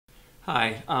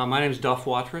Hi, my name is Duff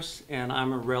Watrous, and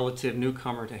I'm a relative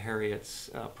newcomer to Harriet's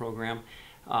program.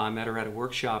 I met her at a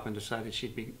workshop and decided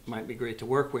might be great to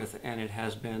work with, and it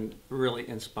has been really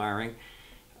inspiring.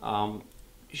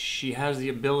 She has the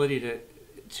ability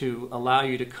to allow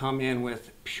you to come in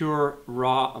with pure,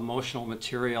 raw emotional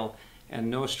material and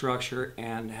no structure,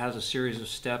 and has a series of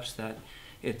steps that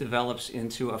it develops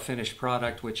into a finished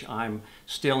product, which I'm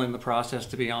still in the process,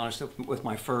 to be honest, with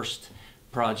my first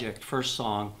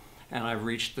song. And I've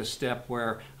reached the step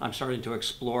where I'm starting to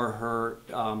explore her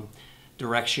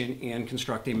direction in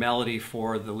constructing melody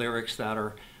for the lyrics that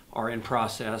are in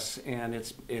process, and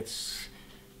it's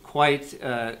quite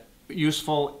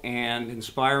useful and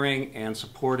inspiring and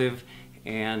supportive,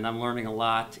 and I'm learning a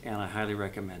lot, and I highly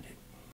recommend it.